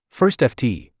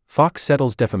FirstFT, Fox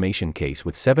settles defamation case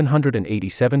with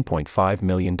 $787.5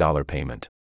 million payment.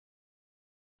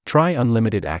 Try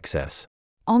unlimited access.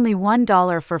 Only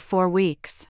 $1 for 4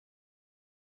 weeks.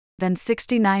 Then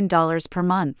 $69 per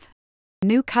month.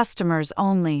 New customers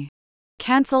only.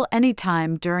 Cancel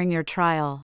anytime during your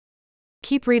trial.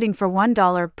 Keep reading for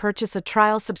 $1. Purchase a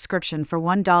trial subscription for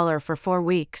 $1 for 4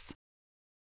 weeks.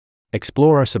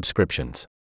 Explore our subscriptions.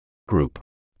 Group.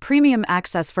 Premium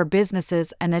access for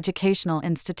businesses and educational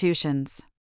institutions.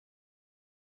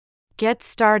 Get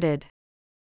started.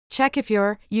 Check if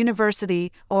your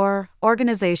university or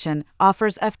organization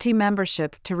offers FT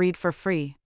membership to read for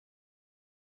free.